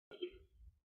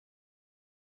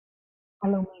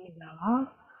Hello,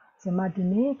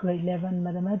 grade 11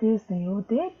 mathematics သင်ရိုး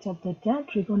1 chapter 10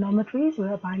 trigonometry ဆို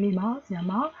တဲ့ ပိုင်းလေးမှာဆရာ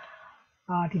မ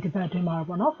ဒီတစ်ပတ်အတွင်းမှာ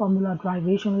ပေါ့နော် formula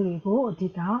derivation လေးတွေကိုအဓိ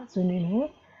ကဆွေးနွေးမယ်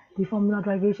ဒီ formula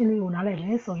derivation လေးကိုနားလည်မ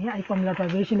ယ်ဆိုရင်အဲ့ formula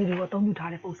derivation လေးတွေကိုအသုံးပြု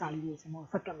ထားတဲ့ပုံစံလေးကိုဆရာမ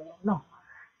ဆက်ကပ်မယ်နော်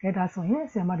ကဲဒါဆိုရင်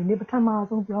ဆရာမဒီနေ့ပထမ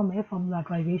ဆုံးပြောမယ် formula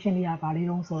derivation လေးကဘာလေး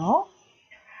တုံးဆိုတော့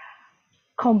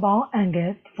compound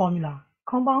angle formula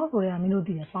compound ဆိုတဲ့ကမင်းတို့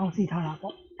သိတယ်ပေါင်းစည်းထားတာ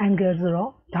ပေါ့ angle ဆို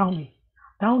တော့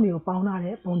down တွေကိုပေါင်းထား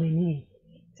တဲ့ပုံတွေနည်း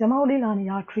ဆရာမတို့လေ့လာနေ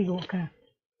တာ trigo အခန်း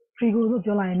trigo လို့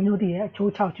ပြောလိုက်ရင်မင်းတို့သိတယ်အချိုး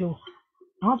6ချိုး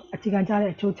နော်အခြေခံကြ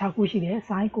တဲ့အချိုး6ခုရှိတယ်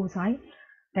sin cosine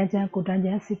tangent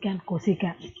cotangent secant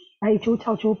cosecant အဲ့အချိုး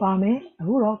6ချိုးပါမယ်အ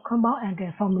ခုတော့ compound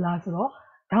angle formula ဆိုတော့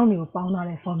down တွေကိုပေါင်းထား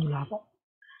တဲ့ formula ပေါ့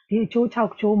ဒီအချိုး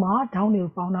6ချိုးမှာ down တွေ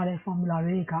ကိုပေါင်းထားတဲ့ formula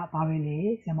တွေကဘာပဲလဲ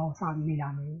ဆရာမတို့စပြီးလေ့လာ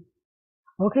မယ်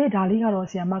โอเคဒါလေးကတော့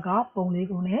ဆရာမကပုံလေး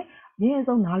ကိုနဲ့အရင်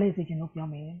ဆုံးနားလည်စေချင်လို့ပြော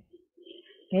မယ်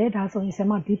ကဲဒါဆိုရင်ဆရာ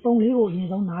မဒီပုံလေးကိုအရင်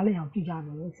ဆုံးနားလည်အောင်ကြည့်ကြမ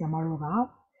ယ်ဆရာမတို့က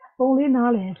ပုံလေး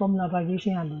နားလည် formula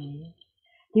derivation ရလို့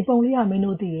ဒီပုံလေးကမင်း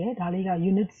တို့သိတယ်ဒါလေးက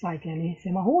unit cycle လေးဆ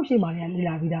ရာမဟိုးရှေ့မှာလည်းလေ့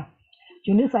လာပြီးသား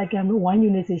unit cycle မျိုး1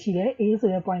 unit ရှိတယ် a ဆို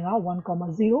တဲ့ point က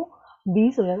 1,0 b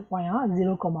ဆိုတဲ့ point က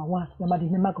 0,1 ဆရာမဒီ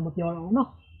နှစ်မှတ်ကိုမပြောတော့ဘူးเนาะ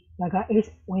ဒါက x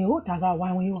ဝင်ကိုဒါက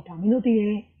y ဝင်ကိုဒါမင်းတို့သိတ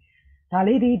ယ်ဒါ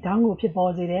လေးဒီ down ကိုဖြစ်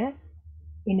ပေါ်စေတယ်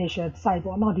initial site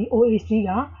ပေါ့နော်ဒီ OH ကြီး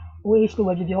က OH လို့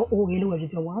ပဲပြော OA လို့ပဲ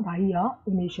ပြောပါဒါကြီးက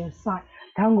initial site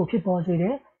ဓာတ်ကိုဖြစ်ပေါ်စေ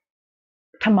တဲ့ပ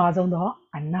ထမဆုံးတော့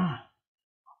အနာ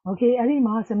โอเคအဲ့ဒီ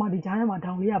မှာဆင်မဒီကြားထဲမှာ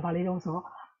ဒေါင်လေးကဘာလေးတုံးဆိုတော့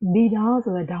beta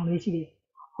ဆိုတဲ့ဒေါင်လေးရှိတယ်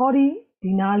ဟော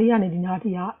ဒီနားလေးကနေဒီနားထိ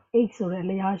က h ဆိုတဲ့အ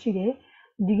လျားရှိတယ်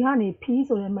ဒီကနေ p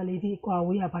ဆိုတဲ့မှတ်လေးဒီကွာ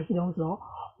ဝေးကဘာရှိတုံးဆိုတော့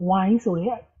y ဆို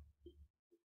တဲ့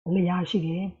အလျားရှိတ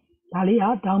ယ်ဒါလေးက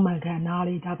ဒေါင်းမန်ခံနား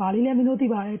လေးဒါပါလေးလည်းမင်းတို့သိ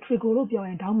ပါတယ် trigo လို့ပြောရ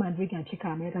င်ဒေါင်းမန်တွေးကန်ဖြစ်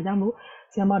ခါမယ်ဒါကြောင့်မို့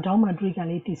ဆရာမဒေါင်းမန်တွေးကန်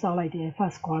လေးတိဆောက်လိုက်တယ်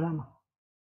first quarter မှာ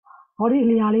ဟောဒီအ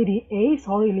လျားလေးဒီ x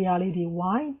ဟောဒီအလျားလေးဒီ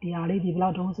y ဒီဟာလေးဒီဘယ်လော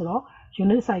က်တုံးဆိုတော့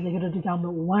unit cycle ဖြစ်တဲ့ဒီကြောင့်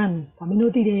မို့1ဒါမင်း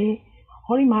တို့သိတယ်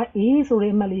ဟောဒီမှာ a ဆို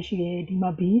တဲ့အမှတ်လေးရှိတယ်ဒီမှာ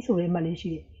b ဆိုတဲ့အမှတ်လေးရှိ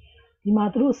တယ်ဒီမှာ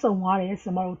သူတို့စုံသွားတယ်ဆ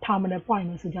ရာမတို့ terminal point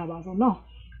လို့ဆိုကြပါစို့နော်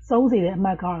စုံးစေတဲ့အမှ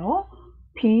တ်ကတော့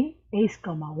p x,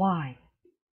 y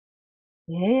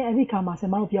အဲ့ဒီခါမှာဆရာ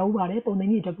မတို့ပြောဥပါတယ်ပုံသိ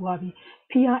န်းကြီးတက်ပွားပြီး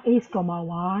p r x,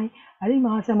 y အဲ့ဒီ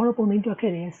မှာဆရာမတို့ပုံသိန်းတွက်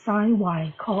ခဲ့တယ် sin y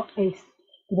cos x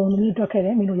ဒီပုံသိန်းတွက်ခဲ့တ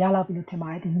ယ်မင်းတို့ရလာပြီလို့ထင်ပါ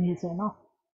တယ်ဒီနေ့ဆိုနော်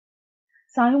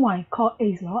sin y cos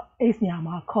x တော့ x နေရာ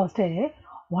မှာ cos ထည့်တယ်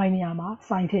y နေရာမှာ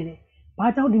sin ထည့်တယ်ဘာ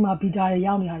ကြောင့်ဒီမှာ beta တွေ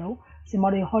ရောက်နေရတော့ဆရာမ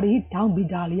တို့ဟောဒီ down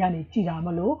beta လေးကနေကြည့်တာမ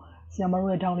လို့ဆရာမတို့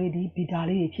ရဲ့ down လေးဒီ beta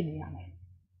လေးတွေဖြစ်နေရမယ်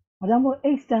ဘာကြောင့်မို့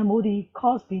x တန်မိုးဒီ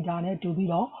cos beta နဲ့တူပြီး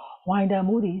တော့ y တန်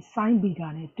မိုးဒီ sin beta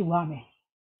နဲ့တူရမယ်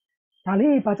ဒါ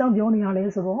လေးဘာကြောင့်ပြောနေရလဲ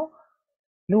ဆိုတော့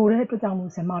လိုတဲ့အတွက်ကြောင့်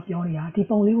လို့ဆရာမပြောနေတာဒီ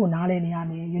ပုံလေးကိုနားလည်နေရ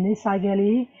မယ် unit cycle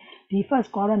လေးဒီ first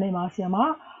quarter နဲ့မှာဆရာမ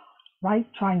right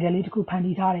triangle လေးတစ်ခုဖန်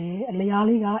တီးထားတယ်အလျား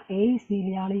လေးက x ဒီအ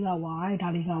လျားလေးက y ဒါ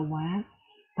လေးက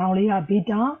1ဒေါင်လေးက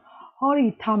beta ဟောဒီ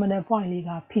terminal point လေးက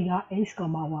p က x,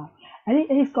 y အဲ့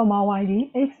ဒီ x, y ဒီ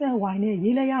x နဲ့ y နဲ့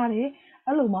ရေးလိုက်ရတယ်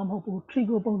အဲ့လိုမှမဟုတ်ဘူး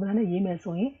trigo ပုံစံနဲ့ရေးမယ်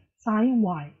ဆိုရင် sin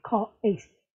y cos x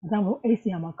ဒါကြောင့်မို့ x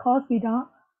နေရာမှာ cos beta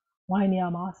y နေရာ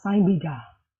မှာ sin beta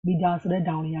ဆိုတဲ့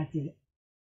ဒေါင်လေးကကြည့်လိုက်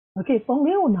โอเคပုံ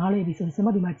လေးကိုနားလည်ပြီဆိုရင်ဆရာမ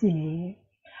ဒီမှာကြည့်နေ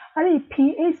အဲ့ဒီ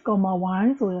px, y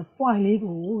ဆိုတဲ့ point လေး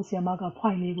ကိုဆရာမက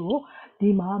point လေးကိုဒီ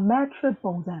မှာ metric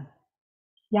ပုံစံ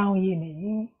ပြောင်းရေးမယ်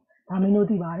ဒါမင်းတို့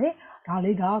သိပါတယ်ဒါ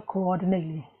လေးက coordinate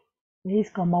လေး x,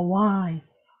 y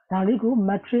ဒါလေးကို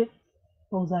metric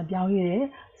ပုံစံပြောင်းရေးတယ်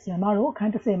ဆရာမတို့အခ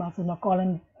န်း30မှာဆိုတော့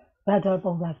column vector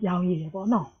ပုံစံပြောင်းရေးတယ်ပေါ့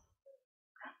နော်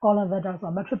column vector ဆို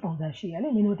တာ metric ပုံစံရှိရတယ်လေ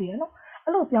မင်းတို့သိရနော်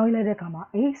အဲ့လိုပြောင်းရေးလိုက်တဲ့အခါမှာ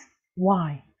x,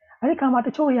 y အဲ့ဒီခါမှာတ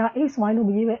ချို့တွေက x, y လို့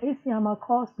မရေးပဲ x နေရာမှာ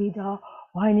cos beta,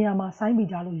 y နေရာမှာ sin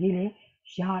beta လို့ရေးလေ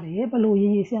ရတယ်ဘလို့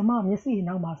ရေးဆရာမမျက်စိ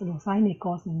နောက်မှာဆိုလို့ sin နဲ့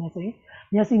cos နေမယ်ဆိုရင်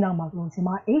မျက်စိနောက်မှာဆိုလို့ဆရာမ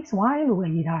x, y လို့ပဲ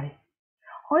ရေးထားတယ်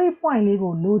ဟောဒီ point လေး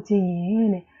ကိုလိုချင်ရင်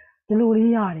တဲ့ဒီလို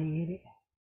လေးရတယ်တဲ့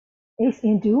x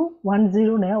into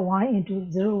 10နဲ့ y into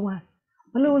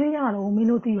 01ဘလို့လေးရတော့မင်း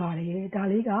တို့သိပါတယ်ဒါ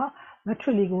လေးက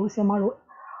metric လေးကိုဆရာမတို့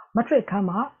metric ခန်း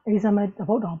မှာ example တ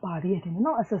ပုတ်တောင်ပါသေးတယ်တင်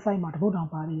နော် exercise မှာတပုတ်တောင်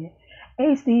ပါသေးတယ်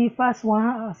x ဒီ first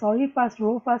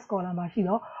row first column မှာရှိ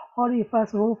တော့ဟောဒီ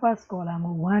first row first column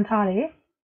ကို1ထားတယ်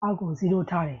အောက်ကို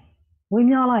0ထားတယ်ဝင်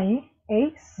မြောက်လိုက်ရင်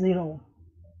x 0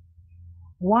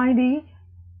 y ဒီ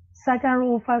second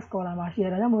row first column မှာရှိတ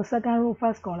ယ်ဒါကြောင့်မို့ second row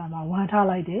first column မှာ1ထား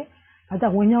လိုက်တယ်ဒါကြော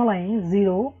င့်ဝင်မြောက်လိုက်ရင်0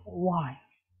 y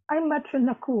အဲ့ metric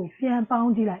နှစ်ခုကိုပြန်ပေါ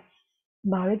င်းကြည့်လိုက်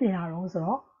ဘာပဲပြန်ရအောင်ဆို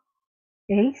တော့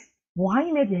x, y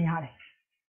နဲ့ပြန်ရတယ်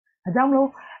။ဒါကြောင့်မလို့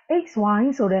x, y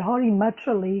ဆိုတဲ့ဟောဒီ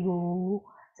metric လေးကို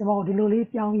ကျွန်တော်ဒီလိုလေး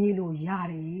ပြောင်းရေးလို့ရ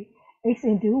တယ်။ x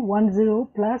into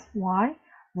 10 plus y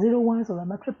 01ဆိုတဲ့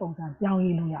metric ပုံစံပြောင်း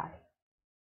ရေးလို့ရတယ်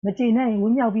မကျေနပ်ရင်ဝ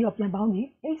င်မြောက်ပြီးတော့ပြန်ပေါင်းပြီး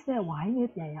x နဲ့ y နဲ့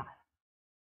ပြန်ရတယ်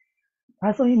။ဒါ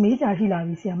ဆိုရင်မေးကြရှိလာ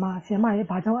ပြီဆီယမရဲ့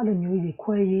ဘာကြောင့်အဲ့လိုမျိုးကြီး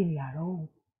ခွဲရေးနေရတော့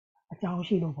အကြောင်း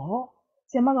ရှိလို့ပေါ့။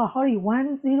ဆီယမကဟောဒီ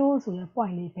10ဆိုတဲ့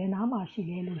point လေးဘယ်နားမှာရှိ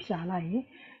လဲလို့ရှာလိုက်ရင်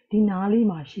ဒီနားလေး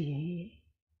မှာရှိတယ်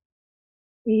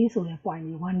။ A ဆိုတဲ့ point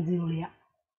လေး10လေးက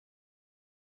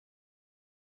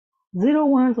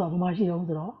01ဆိုတာဘယ်မှာရှိတော့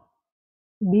ဆိုတော့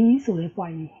B ဆိုတဲ့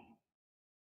point လေး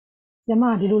ဆီယမ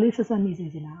ဒီလိုလေးဆက်ဆက်မိစေ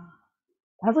ချင်တာ။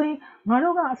ဒါဆိုရင်ငါ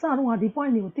တို့ကအစတုန်းကဒီ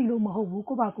point တွေကိုသိလို့မဟုတ်ဘူး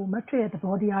ကိုယ့်ဘာကို matrix ရဲ့သ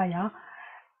ဘောတရားအရာ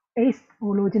x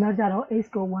ကိုလိုချင်တာကြတော့ x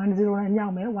ကို10နဲ့မြော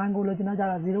က်မယ် y ကိုလိုချင်တာကြ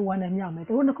တော့01နဲ့မြောက်မယ်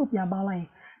တို့နှစ်ခုပြန်ပေါင်းလိုက်ရင်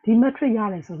ဒီ matrix ရ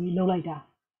တယ်ဆိုပြီးလုပ်လိုက်တာ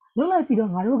လုပ်လိုက်ပြီး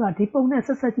တော့ငါတို့ကဒီပုံနဲ့ဆ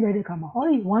က်ဆက်ကြည့်လိုက်တဲ့အခါမှာဟော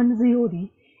ဒီ10ဒီ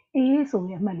a ဆို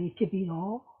တဲ့အမှတ်လေးဖြစ်ပြီး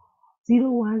တော့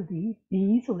01ဒီ b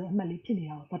ဆိုတဲ့အမှတ်လေးဖြစ်နေ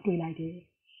တာကိုတွေ့လိုက်တယ်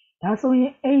ဒါဆိုရ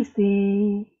င် x ဒီ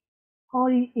ဟော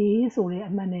ဒီ a ဆိုတဲ့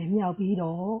အမှတ်နဲ့မြောက်ပြီး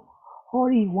တော့ဟော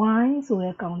ဒီ y ဆို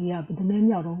တဲ့ကောင်လေးကဘယ်သူနဲ့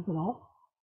မြောက်တော့ဆိုတော့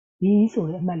b ဆို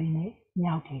တဲ့အမှတ်လေးနဲ့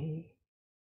မြောက်တယ်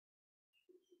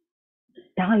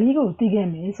ဒါလေးကိုသိခဲ့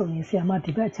မယ်ဆိုရင်ဆရာမ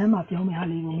ဒီဘက်အချမ်းမှာပြောမယ်ဟာ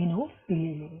လေးကိုမင်းတို့သိ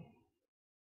လိမ့်မယ်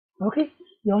။ Okay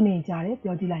ပြောနေကြတယ်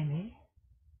ပြောကြည့်လိုက်မယ်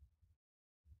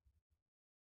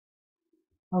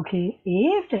Okay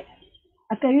if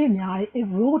အကယ်၍များ if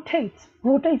rotate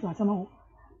ဆိုတာကျွန်တော်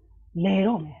လဲ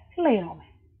တော့မယ်လှည့်တော့မ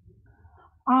ယ်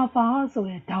alpha ဆို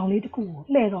တဲ့ဒေါင်လေးတစ်ခုကို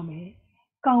လှည့်တော့မယ်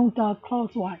counter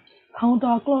clockwise ဆို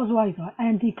တာ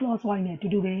anti clockwise နဲ့တူ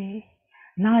တူပဲ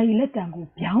နိုင်လက်တံကို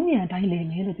ပြောင်းပြန်တိုင်းလဲ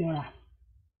မယ်လို့ပြောတာ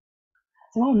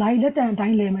ကျွန်တော်နိုင်လက်တံအတို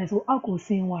င်းလဲမယ်ဆိုအောက်ကိုဆ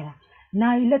င်းသွားတာ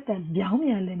နိုင်လက်တံပြောင်းပြ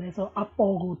န်လဲမယ်ဆိုအ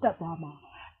ပေါ်ကိုတက်သွားမှာ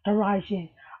direction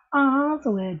r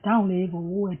ဆိုတဲ့ဒေါင်လေးကို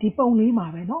ဒီပုံလေးမှာ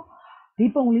ပဲเนาะဒီ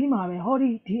ပုံလေးမှာပဲဟောဒီ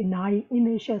အနာကြီး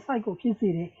initial site ကိုဖြစ်စေ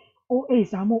တဲ့ OA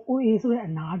ဒါမှမဟုတ် OA ဆိုတဲ့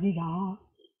အနာကြီးက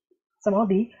ကျွန်တော်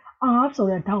ဒီ r ဆို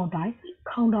တဲ့ဒေါင်အတိုင်း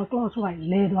counter clockwise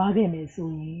လဲသွားခဲ့မယ်ဆို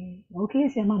ရင် okay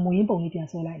ဆရာမမူရင်းပုံလေးပြန်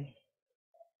ဆွဲလိုက်မယ်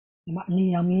ဒီမှာအနီ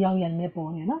ရောင်မြေရောင်ရနေ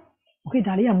ပေါ်နေနော် okay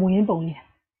ဒါလေးကမူရင်းပုံလေး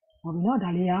ဟုတ်ပြီနော်ဒါ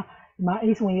လေးကဒီမှာ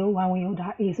x ဝင်ရုပ် y ဝင်ရုပ်ဒါ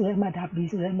a ဆိုတဲ့အမှတ်ဒါ b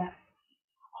ဆိုတဲ့အမှတ်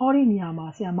ဟောဒီနေရာမှာ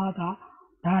ဆရာမက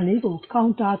ဒါလေးကို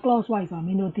counter clockwise ဆိုတာမ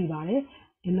င်းတို့သိပါတယ်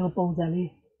ဒီလိုပုံစံလေး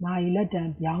နိုင်လက်တံ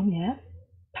ပြောင်းပြန်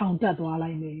ထောင်တက်သွား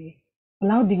လိုက်မယ်ဘယ်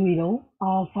လောက် degree တော့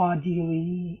alpha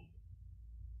degree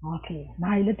okay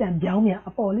နိုင်လက်တံပြောင်းပြန်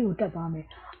အပေါ်လေးကိုတက်သွားမယ်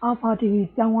alpha degree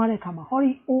ပြောင်းသွားတဲ့အခါမှာဟော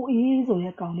ဒီ OA ဆို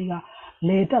တဲ့ကောင်လေးက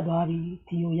လဲတက်သွားပြီး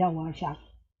ဒီကိုရောက်သွားရှာ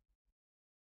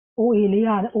OA လေး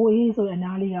က OA ဆိုတဲ့အ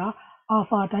နားလေးက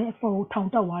alpha တိုင်းအပေါ်ထောင်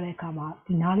တက်သွားတဲ့အခါမှာ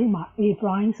ဒီနားလေးမှာ A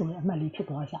prime ဆိုတဲ့အမှတ်လေးဖြစ်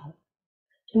သွားရှာတယ်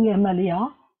သူ့ရဲ့အမှတ်လေးက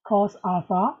cos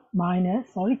alpha minus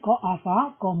cos alpha,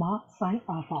 sin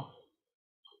alpha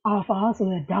alpha ဆို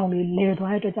တဲ့ဒေါင်လေးလဲ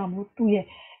သွားတဲ့အတွက်ကြောင့်မို့သူ့ရဲ့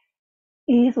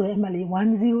A ဆိုတဲ့အမှတ်လေး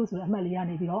10ဆိုတဲ့အမှတ်လေးက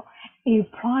နေပြီးတော့ A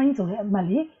prime ဆိုတဲ့အမှတ်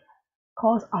လေး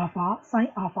cos alpha sin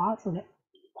alpha ဆိုတဲ့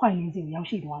point လေးစီကိုရောက်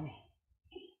ရှိသွားတယ်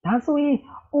ဒါဆိုရင်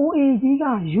OA ကြီးက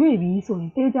ရွေ့ပြီးဆိုရ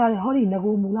င်တေးကြတယ်ဟောဒီင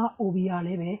ကိုမူလ OB ကလ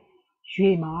ည်းပဲ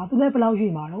ရွေ့မှာသူလည်းဘယ်လောက်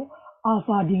ရွေ့မှာတော့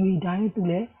alpha degree တိုင်းသူ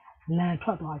လည်းလန်ထွ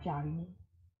က်သွားကြပြီ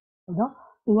ဟုတ်နော်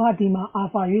သူကဒီမှာ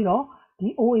alpha ရွေ့တော့ဒီ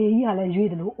OA ကြီးကလည်းရွေ့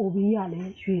တယ်လို့ OB ကလ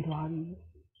ည်းရွေ့သွားပြီ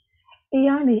A က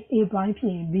နေ A prime ဖြ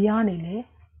စ်ရင် B ကနေလည်း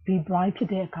B prime ဖြစ်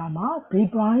တဲ့အခါမှာ B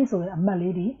prime ဆိုတဲ့အမှတ်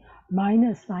လေးဒီ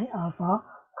minus sin alpha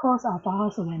cos alpha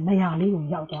ဆိုတဲ့နေရာလေးကို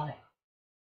ရောက်သွားတယ်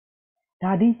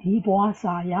ဒါဒီဘွား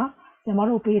စာရဆရာမ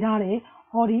တို့ပေးထားတဲ့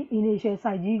ဟောဒီ initial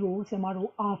site ကြီးကိုဆရာမတို့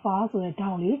alpha ဆိုတဲ့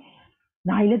ဒေါင်လေး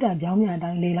နိုင်လက်တံပြောင်းပြန်အ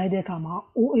တိုင်းလေလိုက်တဲ့အခါမှာ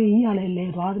OA ကြီးကလည်းလဲ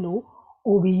သွားသလို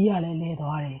OB ကြီးကလည်းလဲ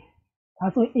သွားတယ်ဒါ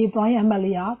ဆို A prime ရဲ့အမှတ်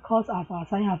လေးက cos alpha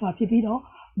sin alpha ဖြစ်ပြီးတော့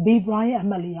B prime ရဲ့အ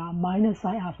မှတ်လေးက minus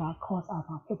sin alpha cos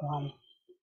alpha ဖြစ်သွားတယ်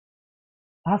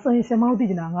ဒါဆိုရင်ဆရာမတို့သိ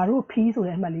ချင်တာငါတို့ P ဆို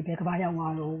တဲ့အမှတ်လေးပဲကဘာရောက်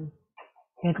သွားတော့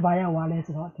ဘယ်ကဘာရောက်သွားလဲ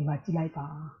ဆိုတော့ဒီမှာကြည့်လိုက်ပါ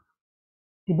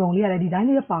ဒီပုံလေးကလည်းဒီတိုင်း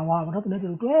လေးပါသွားပါတော့သူလည်း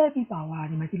တွဲပြီးပါသွား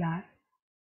ဒီမှာကြည့်လိုက်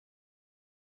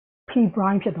P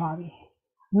prime ဖြစ်သွားပြီ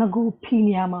ငကူ P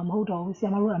နေရာမှာမဟုတ်တော့ဘူးဆရာ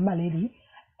မတို့အမှတ်လေးဒီ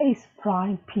X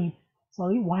prime P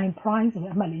y prime ဆို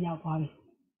တဲ့အမှတ်လေးရောက်သွားပြီ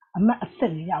အမှတ်အသ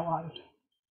စ်လေးရောက်သွားပြီ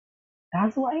ဒါ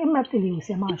ဆိုအဲ့အမှတ်သစ်လေးကိုဆ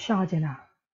ရာမရှာချင်တာ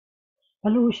ဘ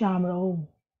ယ်လိုရှာမလို့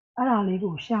အဲ့ဒါလေး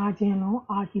ကိုရှာခြင်းလုံး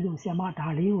အားကြီးလို့ဆရာမဒါ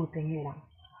လေးကိုသင်ခဲ့တာ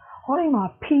ဟောဒီမှာ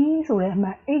P ဆိုတဲ့အမှ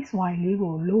တ် XY လေး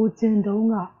ကိုလိုချင်တုံး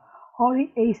ကဟောဒီ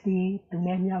X ဒီသူ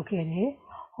နဲ့မြောက်ခဲ့တယ်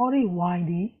ဟောဒီ Y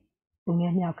ဒီသူ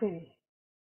နဲ့မြောက်ခဲ့တယ်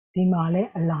ဒီမှာလည်း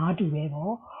အလားတူပဲ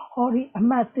ပေါ့ဟောဒီအ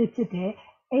မှတ်သစ်ဖြစ်တဲ့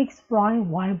x prime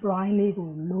y prime လေးကို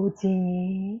လိုချင်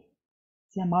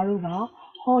ဆရာမတို့က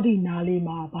ဟောဒီနားလေး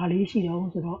မှာဗာလေးရှိတော့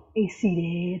ဆိုတော့ x ရှိတ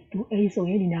ယ်သူ x ဆို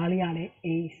ရင်ဒီနားလေးကလည်း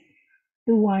x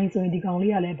သူ y ဆိုရင်ဒီကောင်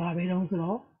လေးကလည်းဗာပဲတော့ဆို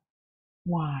တော့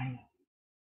y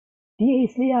ဒီ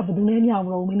x လေးကဘယ်သူနဲ့မြောက်မ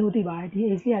လို့မင်းတို့သိပါတယ်ဒီ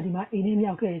x လေးကဒီမှာ a နဲ့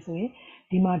မြောက်ခဲ့ဆိုရင်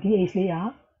ဒီမှာဒီ x လေးက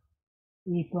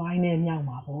A prime and young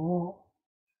mabo.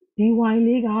 The wine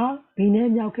liga, be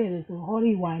named Yauke, so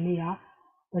holy wine liga,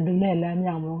 but do not lamb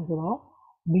young wrong,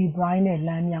 be brine and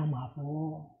lamb young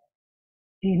mabo.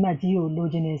 The magio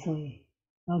loginesui.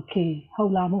 Okay,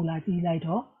 hola mula di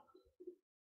lighto.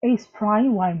 Ace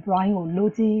prime wine brine or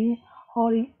logi,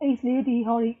 holy ace lady,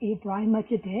 holy a prime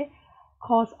machete,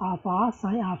 cos alpha,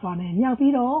 sin alpha, and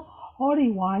yapido,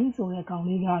 holy wine, so a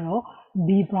counigaro,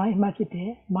 b prime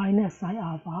machete, minus sin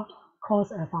alpha,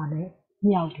 cos alpha,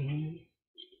 yauti.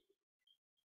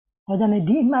 Or than a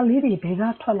deep malady,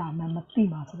 bega tola, mamma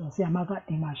thema, so the Siamaga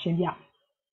de Marshia.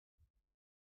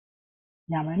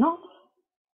 Yamano?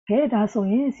 Okay, that's so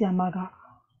in Siamaga.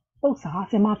 Both are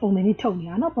semi pony Tony,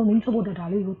 and not pony to the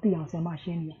Dali with the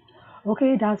machine.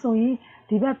 Okay, that's so in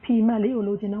the web P Maleo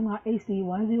AC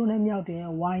 10 name out there,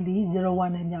 YD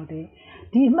 01 name out there.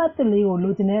 The Mataleo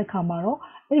Lugine Camaro,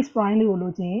 Ace Briny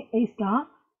Lugine, A star,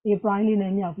 A Briny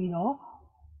name out below.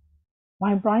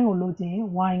 Wine brine or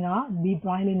lodging, wine be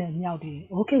brine in a yauti.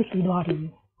 Okay, you know how to do.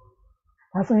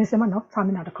 That's when someone not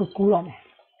coming out of cool on it.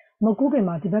 No cooking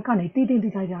my Tibacani didn't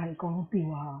decide I go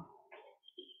to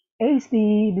AC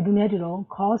the Dunetro,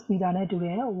 cause be done to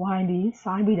wear, wine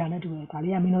sign be done to wear,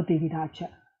 Taliamino Tividacha.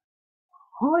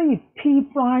 Hoy P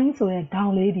brine so a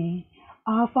down lady,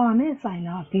 alpha ne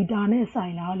signa, beta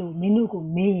signa, minuco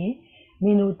me,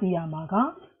 minutia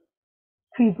maga,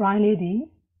 P brine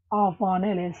lady. Alpha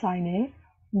nele sign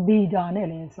beta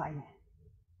nele sign.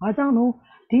 I don't know,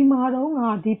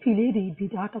 Dimaro, DP lady,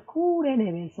 beta cool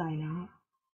and sign.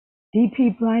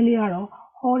 DP Briley,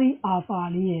 Hori Alpha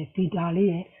lee, beta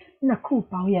lee, in a cool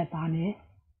pound yet dane,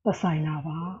 the sign of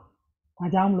a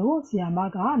jamlo,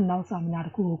 Siamaga, now some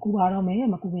not cool, Kubaro me,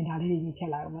 Makubin Ali,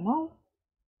 Kelano.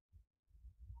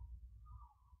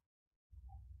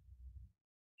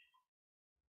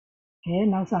 Okay,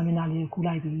 now some in Ali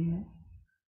Kulai.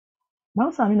 Now,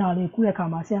 some in Ali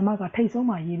Kulakama, Siamaga takes on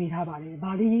my Yibi Habari,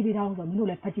 Bali Yibi down the middle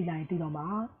of Petty Line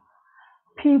Tiloma.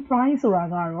 P prime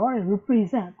Soragaro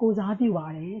represent goes a happy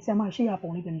wari, Samashia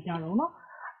Ponican Jarona.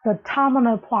 The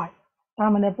terminal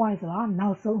points are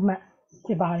now so much.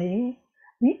 Tibari.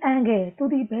 The angle to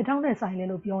the better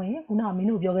sign of your una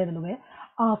minu bioge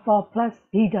alpha plus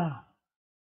beta.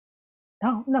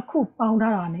 Now, Naku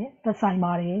poundarane, the sign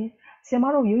mari.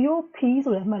 Samaro yo piece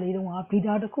with Malidua,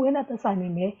 beta the queen at the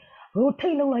sign me.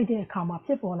 Rotate no idea come up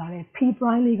P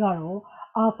prime ligaro,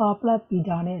 alpha plus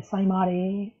beta, sign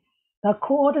mari. The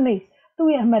coordinates to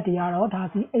a mediaro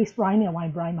that the X prime and Y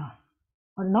prime.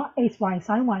 Or not X prime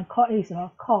sin Y cos X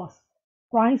or cos.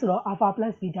 Prime or alpha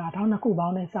plus beta down a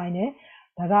coupon and sign it.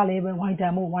 The label Y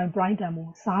demo, Y prime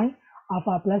demo, sin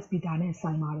alpha plus beta and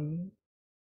sin mari.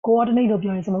 Coordinate of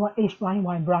your some H prime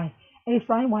Y prime. H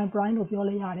prime Y prime of your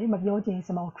layari, but your change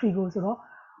some triggers or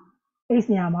X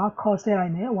niama, cos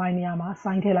line, Y niama,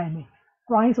 sin line.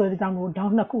 Prime so the demo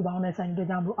down the coupon and sign the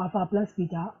demo alpha plus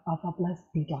beta, alpha plus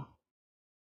beta.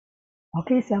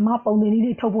 Okay, Sama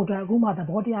Pony Topo Draguma, the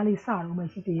body ali saru,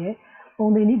 Machiti,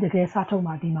 only need the Gesato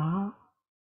Madima.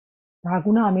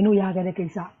 Raguna Minu Yaga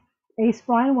Kesa. Ace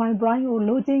prime, wine brine, or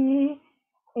lodging,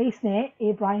 Ace ne,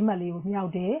 A prime Mali of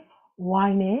Miaude,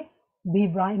 wine, B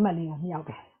brine Mali of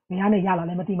Miaude. Miana Yala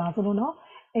Lemati Masono,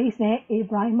 Ace ne, A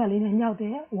prime Mali of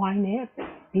Miaude, wine,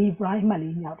 B prime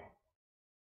Mali Miaude.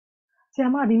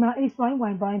 Sama Dima, Ace prime,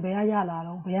 wine brine, Bea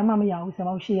Yala, Bea Mamma,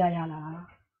 Sama Shia Yala.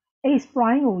 Ace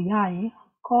prime or yain,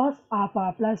 cos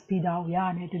alpha plus beta or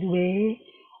yarn to do it.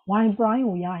 Y prime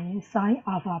or yain, sin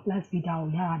alpha plus beta or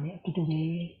yarn to do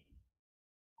it.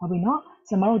 Abino,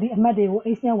 some of the Amadeo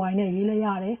Ace wine yele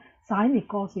yare, sin the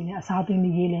cos in a southern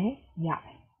yele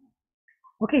yare.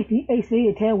 Okay, the Ace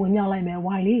lay tell when you like me,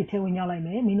 wine tell when you like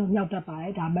me, Mino Yata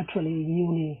by diametrically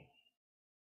yuli.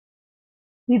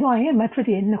 The doyen metric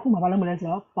in the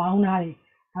Humabalamu boundary.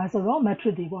 As a raw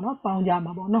metric, one not bound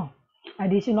yamabono.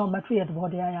 Additional metric at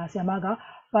body Siamaga,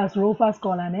 first row first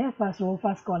column, first row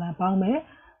first column, pound me,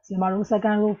 Simaro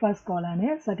second row first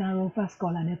column, second row first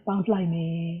column, pound like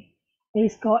me. A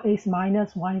score is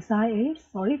minus y sin A,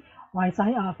 sorry, y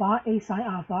sin alpha, A sin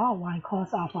alpha, y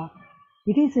cos alpha.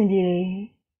 It is in the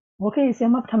okay,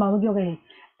 Siamap Tamago,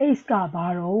 A scar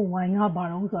barrow, y not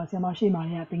barrow, so Siamashi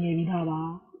Maria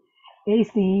Pingavitava. A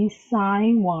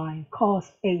sin y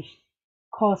cos H,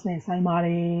 cos ne sin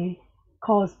Mari.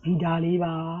 Cos beta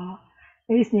liba.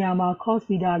 Ace niama cos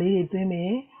beta li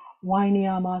me, Y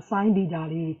niama sin beta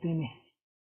li me.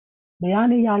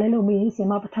 Bayani yalelo me,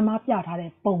 Sema Patama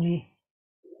Piata pony.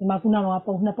 Makuna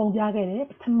pong na pong piagere,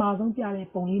 Patamazon piare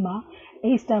ponima,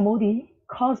 Ace tamodi,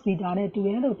 cos beta ne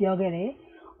duello piagere,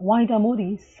 Y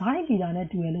tamodi, sin beta ne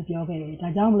duello piagere.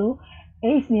 Tajamlo,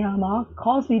 Ace niama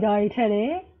cos beta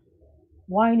tele,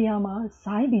 y နေရာမှာ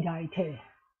sin beta ကြီးထည့်တယ်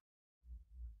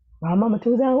။ဘာမှမ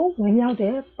ထူးဆန်းဘူးဝင်ရောက်တ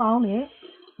ယ်ပေါင်းတယ်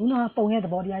ခုနပုံရဲ့သ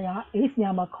ဘောတရားက x နေ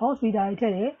ရာမှာ cos beta ကြီးထ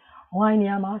ည့်တယ် y နေ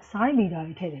ရာမှာ sin beta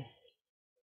ကြီးထည့်တယ်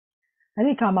။အဲ့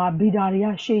ဒီခါမှာ beta တွေက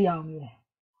ရှေ့ရောက်နေတယ်။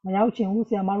မရောက်ချင်ဘူး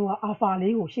ဆရာမတို့က alpha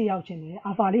လေးကိုရှေ့ရောက်ချင်တယ်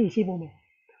alpha လေးကိုရှေ့ပို့မယ်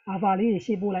alpha လေးကို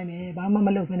ရှေ့ပို့လိုက်မယ်ဘာမှမ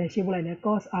လုပ်ဘဲနဲ့ရှေ့ပို့လိုက်တယ်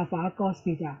cos alpha cos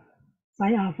beta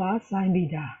sin alpha sin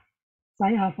beta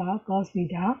sin alpha cos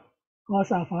beta cos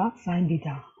alpha sin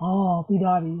beta ပြီး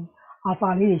သွားပြီ alpha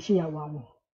လေးတွေရှေ့ရောက်သွားပြီ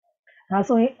ဒါ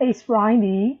ဆိုရင် x prime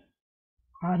ဒီ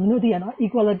မင်းတို့သိရနော်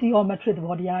equality of matrix သ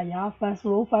ဘောတရားအရ first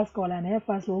row first column နဲ့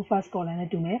first row first column နဲ့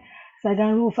တူမယ်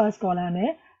second row first column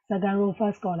နဲ့ second row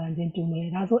first column ချင်းတူမယ်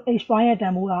ဒါဆို h prime ရဲ့တ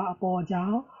န်ဖိုးကအပေါ်ကြော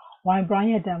င်း y prime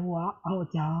ရဲ့တန်ဖိုးကအောက်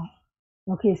ကြောင်း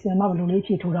okay ဆရာမဘယ်လိုလေး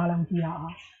ဖြည့်ထိုးထားလဲမကြည့်ရအော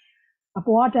င်အ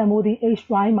ပေါ်ကတန်ဖိုးဒီ h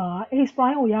prime မှာ h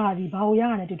prime ကိုရရသည်ဘာကိုရ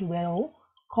ရတယ်တူတူပဲတော့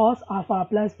cos alpha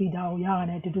plus beta ကိုရရ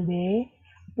တယ်တူတူပဲ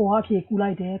အပေါ်ကဖြည့်ကူး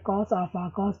လိုက်တယ် cos alpha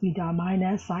cos beta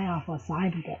minus sin alpha sin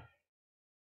beta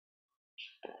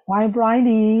y prime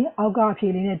ဒီအောက်ကဖြ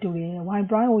ည့်လေးနဲ့တူတယ် y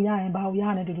prime ကိုရရင်ဘာကိုရ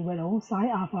ရတယ်တူတူပဲတော့ sin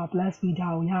alpha plus beta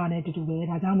ကိုရရတယ်တူတူပဲ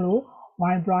ဒါကြောင့်မလို့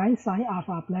y prime sin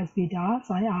alpha plus beta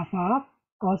sin alpha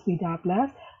cos beta plus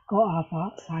cos alpha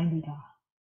sin beta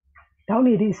တောင်း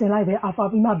နေဒီအစင်လိုက်ပဲ alpha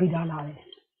ပြီးမှ beta လာတယ်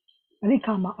အဲ့ဒီ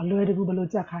ခါမှာအလွယ်တကူဘယ်လို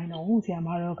ကြက်ခိုင်းတော့ဆရာမ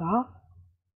တို့ကဒါ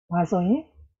ဆိုရင်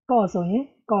cos ဆိုရင်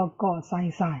cos cos sin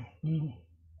sin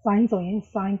sin ဆိုရင်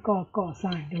sin cos cos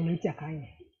sin ဒီလိုကြက်ခိုင်းတ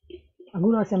ယ်အခု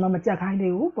တော့ဆရာမမကြက်ခိုင်း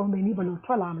သေးဘူးပုံသင်ပြီးဘယ်လို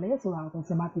ထွက်လာမလဲဆိုတာကိုဆ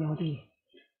ရာမပြောသေးတယ်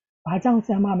။ဘာကြောင့်ဆ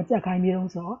ရာမမကြက်ခိုင်းသေး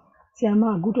လို့ဆိုတော့ဆရာမ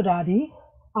အခုတွေ့တာဒီ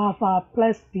alpha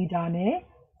plus beta နဲ့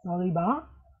sorry ပါ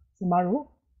ဆရာမတို့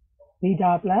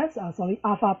beta plus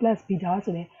alpha plus beta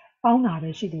ဆိုတဲ့ပေါင်းတာပဲ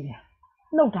ရှိသေးတယ်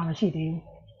။နှုတ်တာမရှိသေးဘူး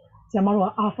။ဆရာမတို့က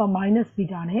alpha minus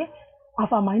beta နဲ့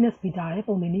alpha minus beta ရဲ့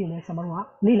ပုံသင်နည်းကိုလည်းဆရာမတို့က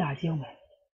လေ့လာကြည့်အောင်မယ်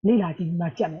။လေ့လာကြည့်ပြီးမှ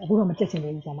ကြက်မယ်အခုတော့မကြက်ချင်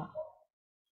သေးဘူးဆရာမ။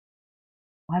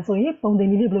ဒါဆိုရင်ပုံသင်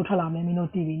နည်းလေးဘယ်လိုထွက်လာမလဲမင်းတို့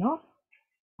သိပြီနော်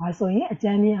ဒါဆိုရင်အကြ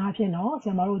မ်းမြင်အားဖြင့်တော့ဆ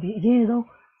ရာမတို့ဒီအရင်ဆုံး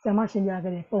ဆရာမရှင်းပြ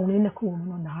ခဲ့တဲ့ပုံလေးနှစ်ခုကိုမင်း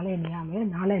တို့နားလည်နေရမယ်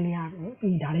နားလည်နေရမယ်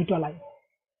ပြီးဒါလေးတွက်လိုက်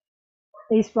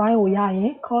h prime ကိုရရ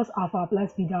င် cos alpha plus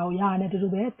beta ကိုရရတယ်တူတူ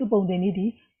ပဲသူ့ပုံသင်နည်းဒီ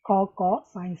cos cos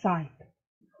sin sin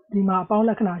ဒီမှာအပေါင်း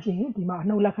လက္ခဏာရှိရင်ဒီမှာအ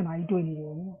နှုတ်လက္ခဏာကြီးတွေ့နေတ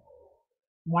ယ်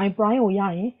y prime ကိုရ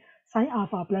ရင် sin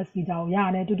alpha plus beta ကိုရရ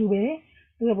တယ်တူတူပဲ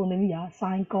သူ့ရဲ့ပုံသင်နည်းက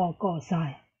sin cos cos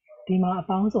sinဒီမှာအ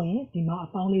ပေါင်းဆိုရင်ဒီမှာအ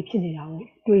ပေါင်းလေးဖြစ်နေတာကို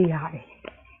တွေ့ရတယ်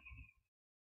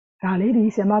။ဒါလေးဒီ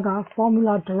ဆရာမက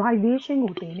formula derivation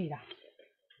ကိုသင်နေတာ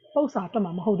။ပု္ပ္ပစာတွက်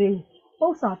မှာမဟုတ်သေးဘူး။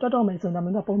ပု္ပ္ပစာတွက်တော့မယ်ဆိုတော့မ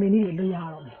င်းတို့ပုံသင်နည်းတွေလုပ်ရ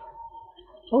တော့မယ်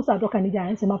။ပု္ပ္ပစာတွက်ခံနေကြရ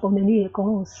င်ဆရာမပုံသင်နည်းတွေအကုန်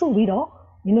လုံးစုပြီးတော့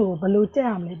မင်းတို့ဘယ်လိုကြက်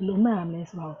ရမလဲဘယ်လိုမှတ်ရမလဲ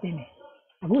ဆိုတာကိုသင်မယ်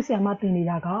။အခုဆရာမသင်နေ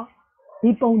တာကဒီ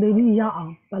ပုံသင်နည်းရအော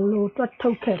င်ဘယ်လိုတွက်ထု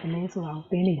တ်ခဲ့တယ်လဲဆိုတာကို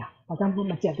သင်နေတာ။ဒါကြောင့်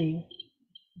မကြက်သေးဘူး။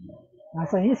ဒါ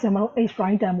ဆိုရင်ဆရာမတို့ h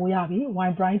prime တန်ဖိုးရပြီ y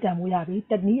prime တန်ဖိုးရပြီ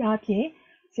တနည်းအားဖြင့်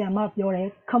ဆရာမပြောတဲ့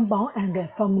compound angle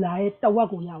formula ရဲ့တဝက်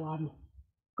ကိုရသွားပြီ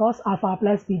cos alpha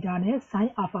plus beta နဲ့ sin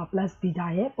alpha plus beta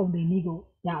ရဲ့ပုံသင်နည်းကို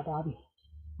ရသွားပြီ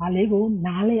ဒါလေးကို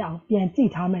နားလည်အောင်ပြန်ကြ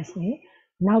ည့်ထားမယ်ဆိုရင်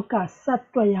နောက်ကဆက်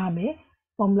တွက်ရမယ်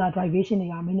formula derivation တွေ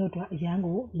ကမင်းတို့အတွက်အရန်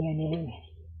ကိုလွယ်နေလိမ့်မယ်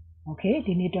okay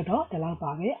ဒီနေ့အတွက်တော့ဒီလောက်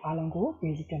ပါပဲအားလုံးကို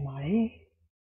ကျေးဇူးတင်ပါတယ်